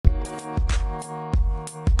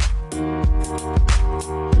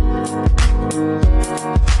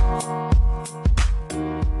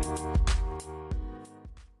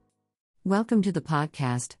Welcome to the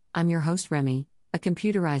podcast. I'm your host Remy, a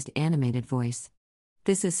computerized animated voice.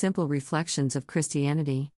 This is Simple Reflections of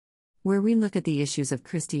Christianity, where we look at the issues of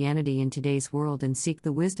Christianity in today's world and seek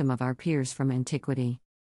the wisdom of our peers from antiquity.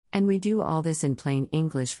 And we do all this in plain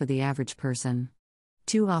English for the average person.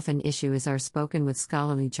 Too often issues are spoken with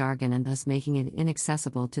scholarly jargon and thus making it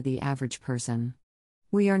inaccessible to the average person.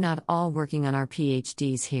 We are not all working on our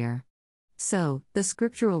PhDs here. So, the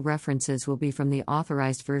scriptural references will be from the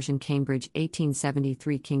Authorized Version Cambridge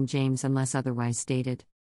 1873 King James unless otherwise stated.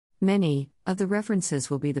 Many of the references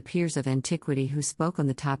will be the peers of antiquity who spoke on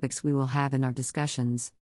the topics we will have in our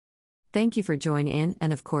discussions. Thank you for joining in,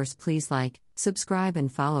 and of course please like, subscribe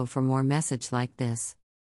and follow for more message like this.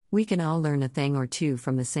 We can all learn a thing or two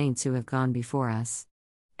from the saints who have gone before us.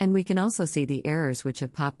 And we can also see the errors which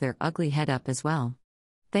have popped their ugly head up as well.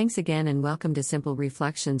 Thanks again and welcome to Simple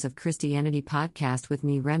Reflections of Christianity podcast with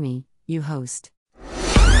me, Remy, you host.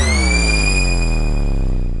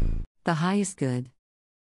 The highest good.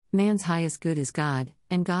 Man's highest good is God,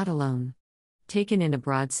 and God alone. Taken in a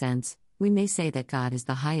broad sense, we may say that God is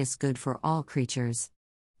the highest good for all creatures.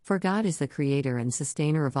 For God is the creator and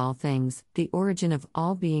sustainer of all things, the origin of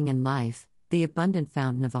all being and life, the abundant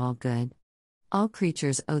fountain of all good. All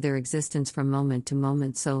creatures owe their existence from moment to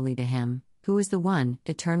moment solely to Him, who is the one,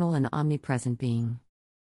 eternal and omnipresent being.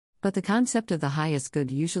 But the concept of the highest good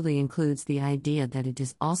usually includes the idea that it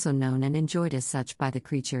is also known and enjoyed as such by the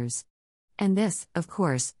creatures. And this, of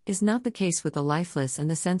course, is not the case with the lifeless and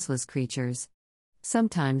the senseless creatures.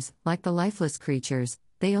 Sometimes, like the lifeless creatures,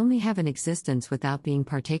 they only have an existence without being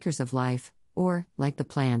partakers of life, or, like the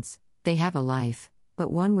plants, they have a life,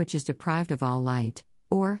 but one which is deprived of all light,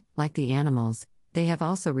 or, like the animals, they have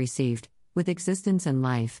also received, with existence and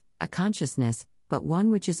life, a consciousness, but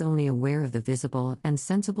one which is only aware of the visible and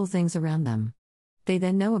sensible things around them. They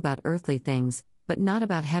then know about earthly things, but not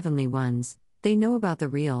about heavenly ones. They know about the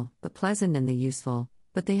real, the pleasant and the useful,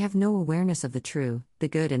 but they have no awareness of the true, the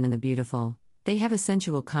good and the beautiful. They have a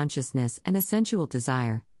sensual consciousness and a sensual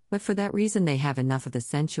desire, but for that reason they have enough of the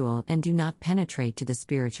sensual and do not penetrate to the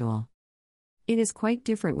spiritual. It is quite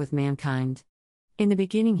different with mankind. In the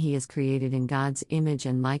beginning he is created in God's image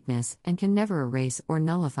and likeness and can never erase or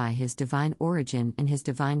nullify his divine origin and his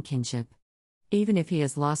divine kinship. Even if he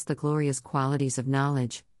has lost the glorious qualities of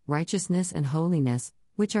knowledge, righteousness and holiness,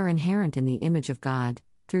 which are inherent in the image of God,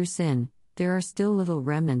 through sin, there are still little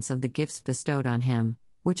remnants of the gifts bestowed on him,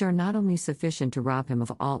 which are not only sufficient to rob him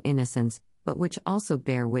of all innocence, but which also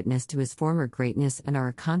bear witness to his former greatness and are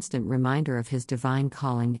a constant reminder of his divine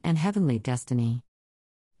calling and heavenly destiny.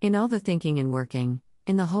 In all the thinking and working,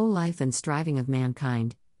 in the whole life and striving of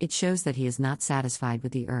mankind, it shows that he is not satisfied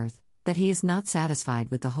with the earth, that he is not satisfied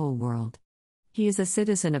with the whole world. He is a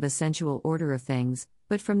citizen of a sensual order of things,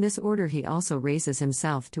 but from this order he also raises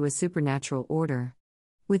himself to a supernatural order.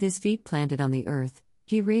 With his feet planted on the earth,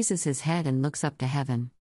 he raises his head and looks up to heaven.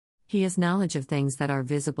 He has knowledge of things that are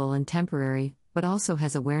visible and temporary, but also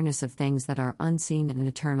has awareness of things that are unseen and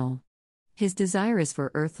eternal. His desire is for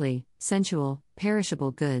earthly, sensual,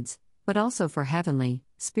 perishable goods, but also for heavenly,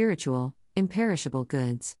 spiritual, imperishable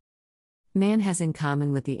goods. Man has in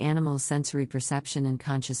common with the animals sensory perception and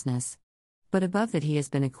consciousness. But above that he has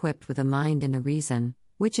been equipped with a mind and a reason,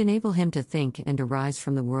 which enable him to think and to rise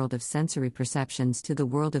from the world of sensory perceptions to the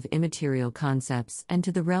world of immaterial concepts and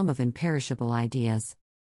to the realm of imperishable ideas.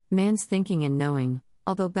 Man's thinking and knowing,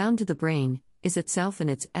 although bound to the brain, is itself in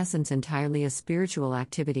its essence entirely a spiritual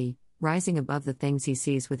activity, rising above the things he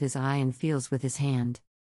sees with his eye and feels with his hand.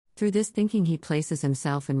 Through this thinking he places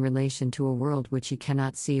himself in relation to a world which he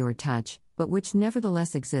cannot see or touch, but which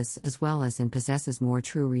nevertheless exists as well as and possesses more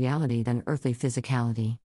true reality than earthly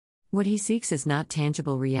physicality. What he seeks is not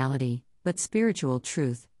tangible reality, but spiritual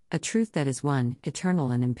truth, a truth that is one, eternal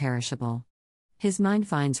and imperishable. His mind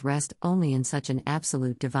finds rest only in such an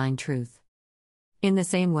absolute divine truth. In the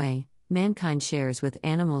same way, mankind shares with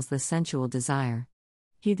animals the sensual desire.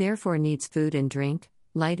 He therefore needs food and drink,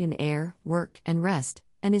 light and air, work and rest,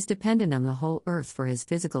 and is dependent on the whole earth for his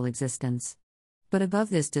physical existence. But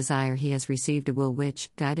above this desire he has received a will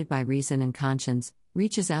which, guided by reason and conscience,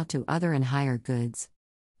 reaches out to other and higher goods.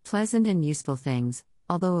 Pleasant and useful things,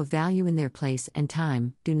 although of value in their place and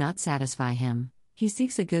time, do not satisfy him. He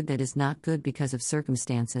seeks a good that is not good because of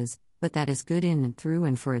circumstances, but that is good in and through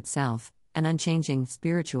and for itself, an unchanging,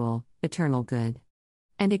 spiritual, eternal good.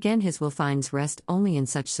 And again his will finds rest only in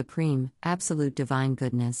such supreme, absolute divine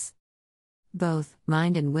goodness. Both,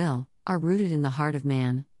 mind and will, are rooted in the heart of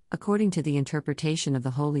man, according to the interpretation of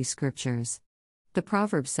the Holy Scriptures. The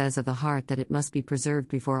proverb says of the heart that it must be preserved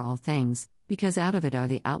before all things, because out of it are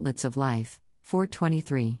the outlets of life.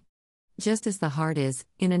 4:23. Just as the heart is,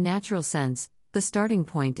 in a natural sense, the starting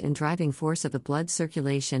point and driving force of the blood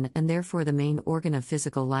circulation and therefore the main organ of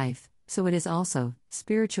physical life, so it is also,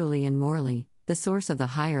 spiritually and morally, the source of the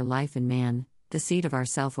higher life in man, the seat of our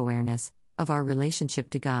self-awareness, of our relationship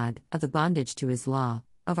to God, of the bondage to His law,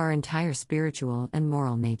 of our entire spiritual and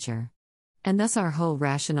moral nature. And thus our whole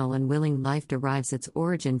rational and willing life derives its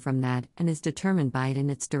origin from that and is determined by it in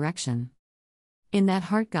its direction. In that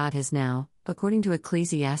heart God has now, according to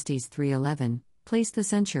Ecclesiastes 3:11, placed the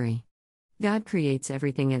century. God creates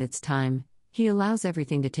everything at its time, He allows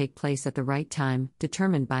everything to take place at the right time,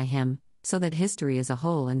 determined by Him, so that history as a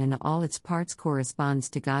whole and in all its parts corresponds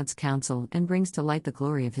to God's counsel and brings to light the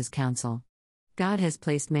glory of His counsel. God has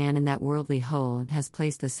placed man in that worldly whole and has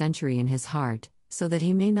placed the century in his heart, so that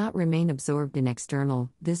he may not remain absorbed in external,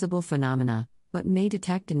 visible phenomena, but may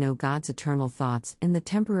detect and know God's eternal thoughts in the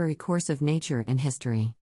temporary course of nature and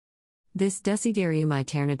history. This desiderium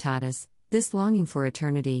aeternitatis, this longing for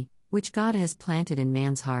eternity, which God has planted in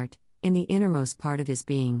man's heart, in the innermost part of his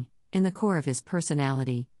being, in the core of his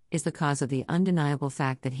personality, is the cause of the undeniable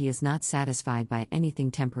fact that he is not satisfied by anything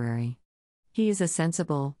temporary. He is a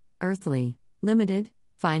sensible, earthly, limited,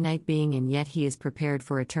 finite being, and yet he is prepared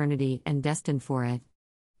for eternity and destined for it.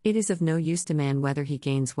 It is of no use to man whether he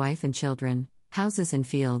gains wife and children, houses and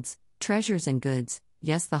fields, treasures and goods,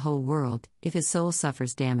 yes, the whole world, if his soul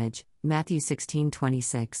suffers damage. Matthew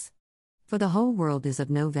 16:26. For the whole world is of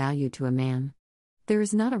no value to a man. There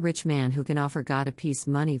is not a rich man who can offer God a piece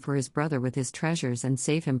money for his brother with his treasures and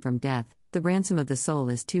save him from death. The ransom of the soul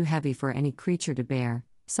is too heavy for any creature to bear.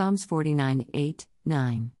 Psalms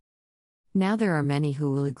 49:8-9. Now there are many who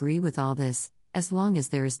will agree with all this, as long as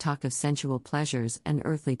there is talk of sensual pleasures and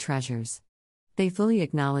earthly treasures. They fully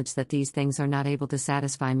acknowledge that these things are not able to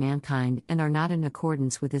satisfy mankind and are not in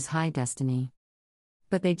accordance with his high destiny.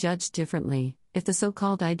 But they judge differently, if the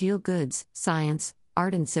so-called ideal goods, science,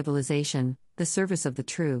 art and civilization, the service of the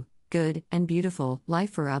true, good, and beautiful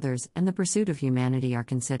life for others and the pursuit of humanity are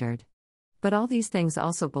considered. But all these things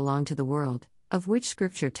also belong to the world, of which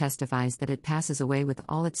Scripture testifies that it passes away with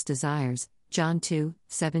all its desires, John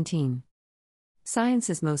 2:17. Science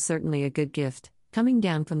is most certainly a good gift, coming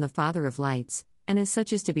down from the Father of lights, and as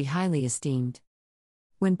such is to be highly esteemed.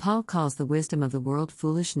 When Paul calls the wisdom of the world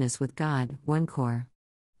foolishness with God, 1 Cor.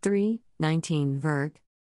 3:19 Verg.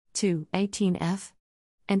 2:18f.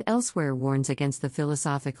 And elsewhere warns against the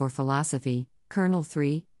philosophic or philosophy, Colonel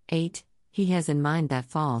 3:8, he has in mind that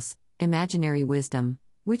false, imaginary wisdom,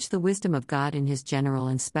 which the wisdom of God in His general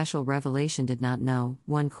and special revelation did not know,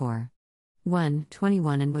 1 Cor.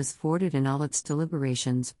 1:21, and was thwarted in all its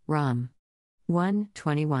deliberations, Rom.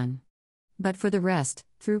 1:21. But for the rest,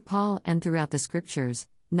 through Paul and throughout the Scriptures,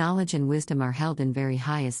 knowledge and wisdom are held in very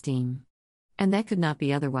high esteem. And that could not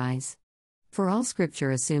be otherwise. For all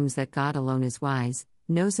Scripture assumes that God alone is wise,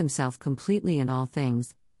 knows Himself completely in all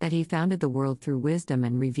things, that He founded the world through wisdom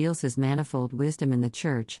and reveals His manifold wisdom in the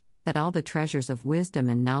Church, that all the treasures of wisdom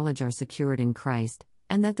and knowledge are secured in Christ,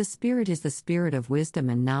 and that the Spirit is the Spirit of wisdom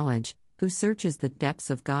and knowledge, who searches the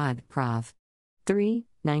depths of God. Prov.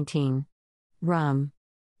 3:19. Rom.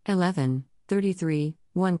 11:33,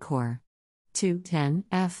 1 Cor. 2:10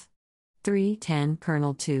 f. 3:10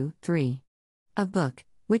 Colonel 2:3. A book,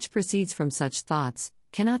 which proceeds from such thoughts,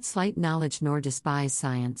 cannot slight knowledge nor despise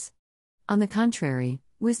science. On the contrary,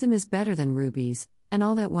 wisdom is better than rubies, and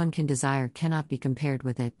all that one can desire cannot be compared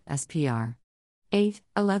with it. SPR.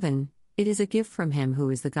 8:11. It is a gift from Him who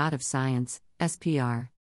is the God of science. SPR.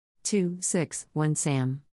 2:6, 1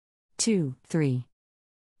 Sam. 2:3.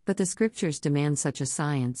 But the Scriptures demand such a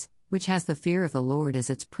science, which has the fear of the Lord as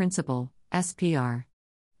its principle. SPR.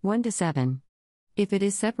 1-7. If it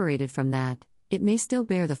is separated from that, it may still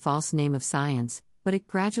bear the false name of science, but it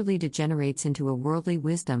gradually degenerates into a worldly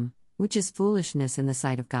wisdom, which is foolishness in the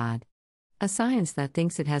sight of God. A science that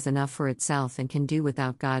thinks it has enough for itself and can do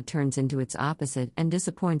without God turns into its opposite and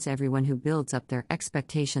disappoints everyone who builds up their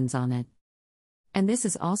expectations on it. And this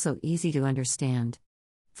is also easy to understand.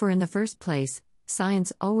 For in the first place,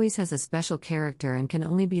 science always has a special character and can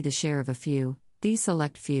only be the share of a few, these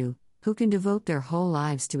select few, who can devote their whole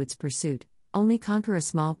lives to its pursuit, only conquer a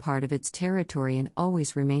small part of its territory and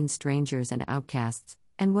always remain strangers and outcasts,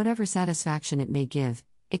 and whatever satisfaction it may give,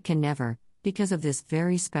 it can never, because of this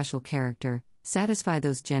very special character, satisfy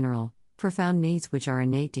those general, profound needs which are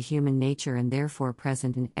innate to human nature and therefore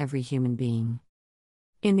present in every human being.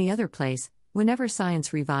 In the other place, whenever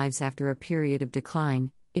science revives after a period of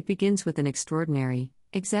decline, it begins with an extraordinary,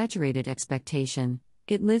 exaggerated expectation.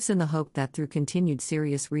 It lives in the hope that through continued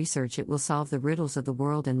serious research it will solve the riddles of the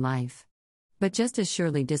world and life. But just as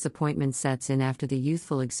surely disappointment sets in after the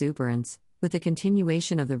youthful exuberance, With the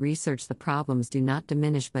continuation of the research, the problems do not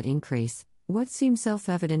diminish but increase. What seems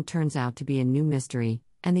self-evident turns out to be a new mystery,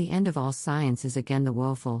 and the end of all science is again the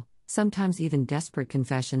woeful, sometimes even desperate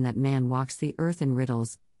confession that man walks the earth in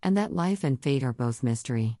riddles, and that life and fate are both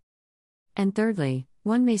mystery. And thirdly,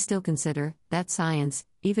 one may still consider that science,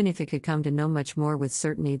 even if it could come to know much more with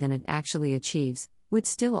certainty than it actually achieves, would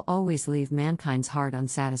still always leave mankind's heart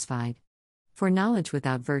unsatisfied. For knowledge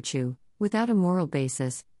without virtue, without a moral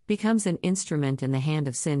basis, becomes an instrument in the hand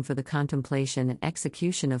of sin for the contemplation and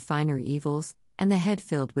execution of finer evils, and the head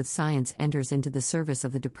filled with science enters into the service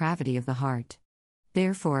of the depravity of the heart.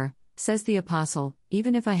 Therefore, says the Apostle,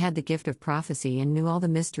 even if I had the gift of prophecy and knew all the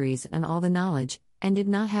mysteries and all the knowledge, and did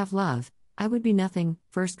not have love, I would be nothing.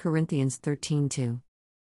 1 Corinthians 13:2.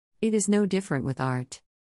 It is no different with art.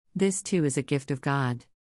 This too is a gift of God.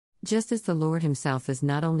 Just as the Lord Himself is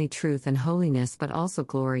not only truth and holiness but also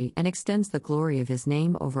glory and extends the glory of His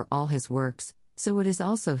name over all His works, so it is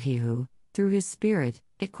also He who, through His Spirit,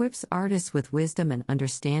 equips artists with wisdom and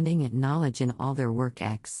understanding and knowledge in all their work.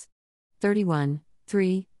 Acts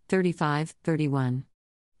 31:3, 35, 31.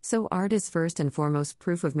 So art is first and foremost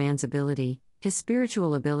proof of man's ability, his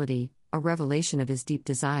spiritual ability, a revelation of his deep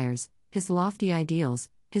desires, his lofty ideals,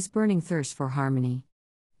 his burning thirst for harmony.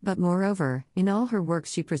 But moreover, in all her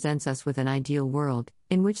works she presents us with an ideal world,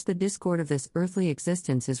 in which the discord of this earthly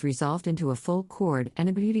existence is resolved into a full chord and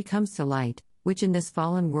a beauty comes to light, which in this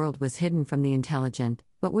fallen world was hidden from the intelligent,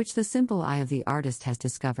 but which the simple eye of the artist has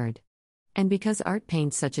discovered. And because art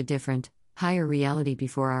paints such a different, higher reality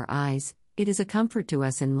before our eyes, it is a comfort to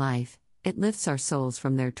us in life, it lifts our souls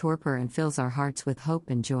from their torpor and fills our hearts with hope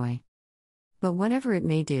and joy. But whatever it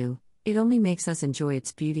may do, it only makes us enjoy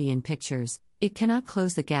its beauty in pictures. It cannot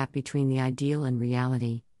close the gap between the ideal and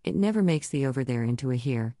reality, it never makes the over there into a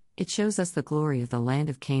here, it shows us the glory of the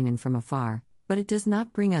land of Canaan from afar, but it does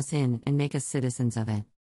not bring us in and make us citizens of it.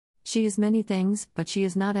 She is many things, but she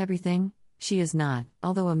is not everything. She is not,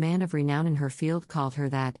 although a man of renown in her field called her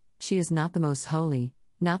that, she is not the most holy,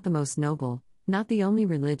 not the most noble, not the only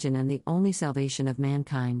religion and the only salvation of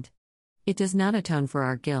mankind. It does not atone for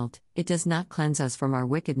our guilt, it does not cleanse us from our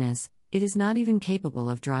wickedness, it is not even capable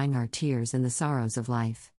of drying our tears in the sorrows of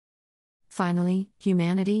life. Finally,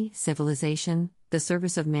 humanity, civilization, the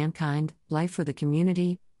service of mankind, life for the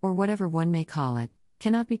community, or whatever one may call it,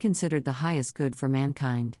 cannot be considered the highest good for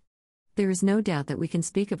mankind. There is no doubt that we can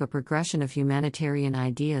speak of a progression of humanitarian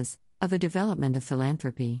ideas, of a development of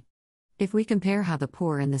philanthropy. If we compare how the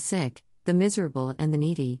poor and the sick, the miserable and the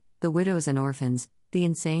needy, the widows and orphans, the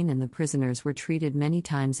insane and the prisoners were treated many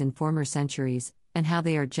times in former centuries, and how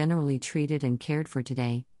they are generally treated and cared for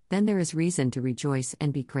today, then there is reason to rejoice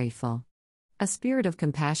and be grateful. A spirit of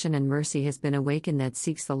compassion and mercy has been awakened that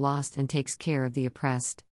seeks the lost and takes care of the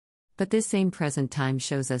oppressed. But this same present time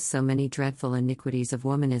shows us so many dreadful iniquities of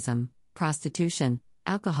womanism, prostitution,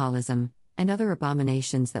 alcoholism, and other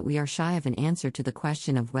abominations that we are shy of an answer to the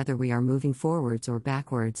question of whether we are moving forwards or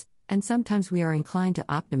backwards, and sometimes we are inclined to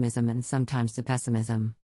optimism and sometimes to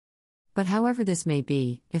pessimism. But however this may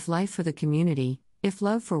be, if life for the community, if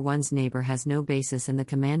love for one's neighbor has no basis in the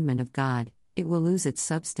commandment of God, it will lose its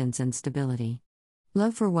substance and stability.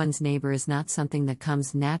 Love for one's neighbor is not something that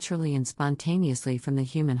comes naturally and spontaneously from the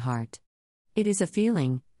human heart. It is a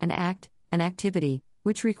feeling, an act, an activity,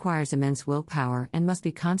 which requires immense willpower and must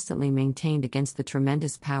be constantly maintained against the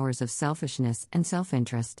tremendous powers of selfishness and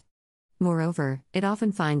self-interest. Moreover, it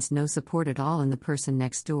often finds no support at all in the person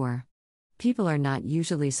next door. People are not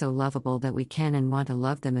usually so lovable that we can and want to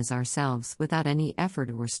love them as ourselves without any effort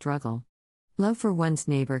or struggle. Love for one's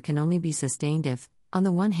neighbor can only be sustained if, on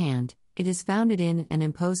the one hand, it is founded in and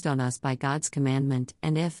imposed on us by God's commandment,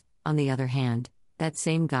 and if, on the other hand, that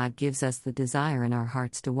same God gives us the desire in our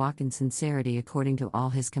hearts to walk in sincerity according to all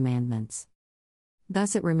His commandments.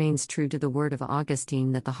 Thus it remains true to the word of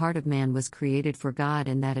Augustine that the heart of man was created for God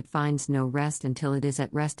and that it finds no rest until it is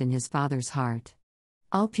at rest in his Father's heart.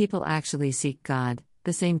 All people actually seek God,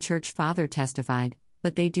 the same Church Father testified,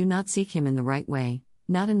 but they do not seek Him in the right way,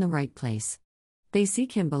 not in the right place. They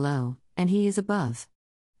seek Him below, and He is above.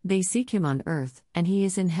 They seek Him on earth, and He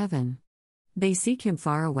is in heaven. They seek Him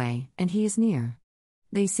far away, and He is near.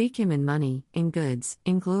 They seek Him in money, in goods,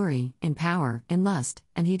 in glory, in power, in lust,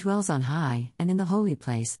 and He dwells on high, and in the holy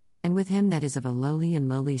place, and with him that is of a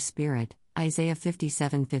lowly spirit. Isaiah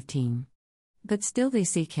 57:15. But still they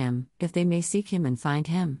seek Him, if they may seek Him and find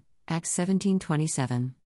Him. Acts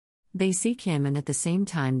 17:27. They seek Him and at the same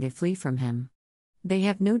time they flee from Him. They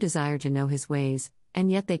have no desire to know His ways,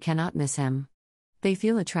 and yet they cannot miss Him. They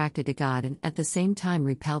feel attracted to God and at the same time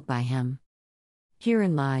repelled by Him.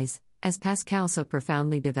 Herein lies, as Pascal so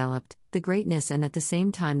profoundly developed, the greatness and at the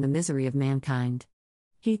same time the misery of mankind.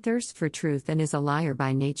 He thirsts for truth and is a liar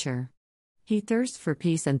by nature. He thirsts for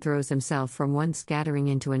peace and throws himself from one scattering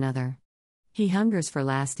into another. He hungers for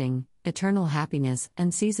lasting, eternal happiness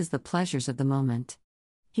and seizes the pleasures of the moment.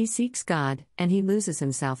 He seeks God, and he loses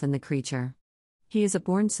himself in the creature. He is a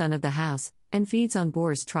born son of the house, and feeds on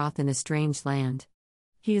boar's trough in a strange land.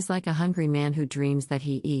 He is like a hungry man who dreams that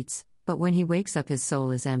he eats, but when he wakes up his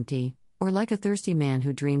soul is empty, or like a thirsty man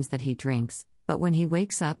who dreams that he drinks, but when he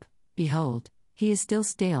wakes up, behold, he is still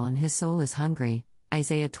stale and his soul is hungry.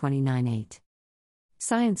 Isaiah 29:8.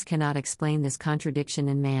 Science cannot explain this contradiction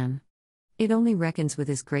in man. It only reckons with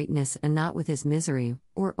his greatness and not with his misery,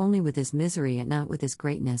 or only with his misery and not with his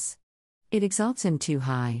greatness. It exalts him too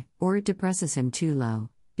high, or it depresses him too low,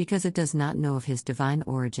 because it does not know of his divine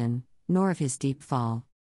origin, nor of his deep fall.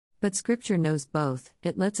 But Scripture knows both,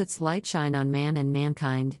 it lets its light shine on man and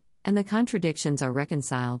mankind, and the contradictions are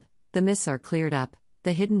reconciled, the myths are cleared up,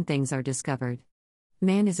 the hidden things are discovered.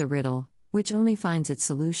 Man is a riddle, which only finds its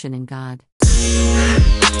solution in God.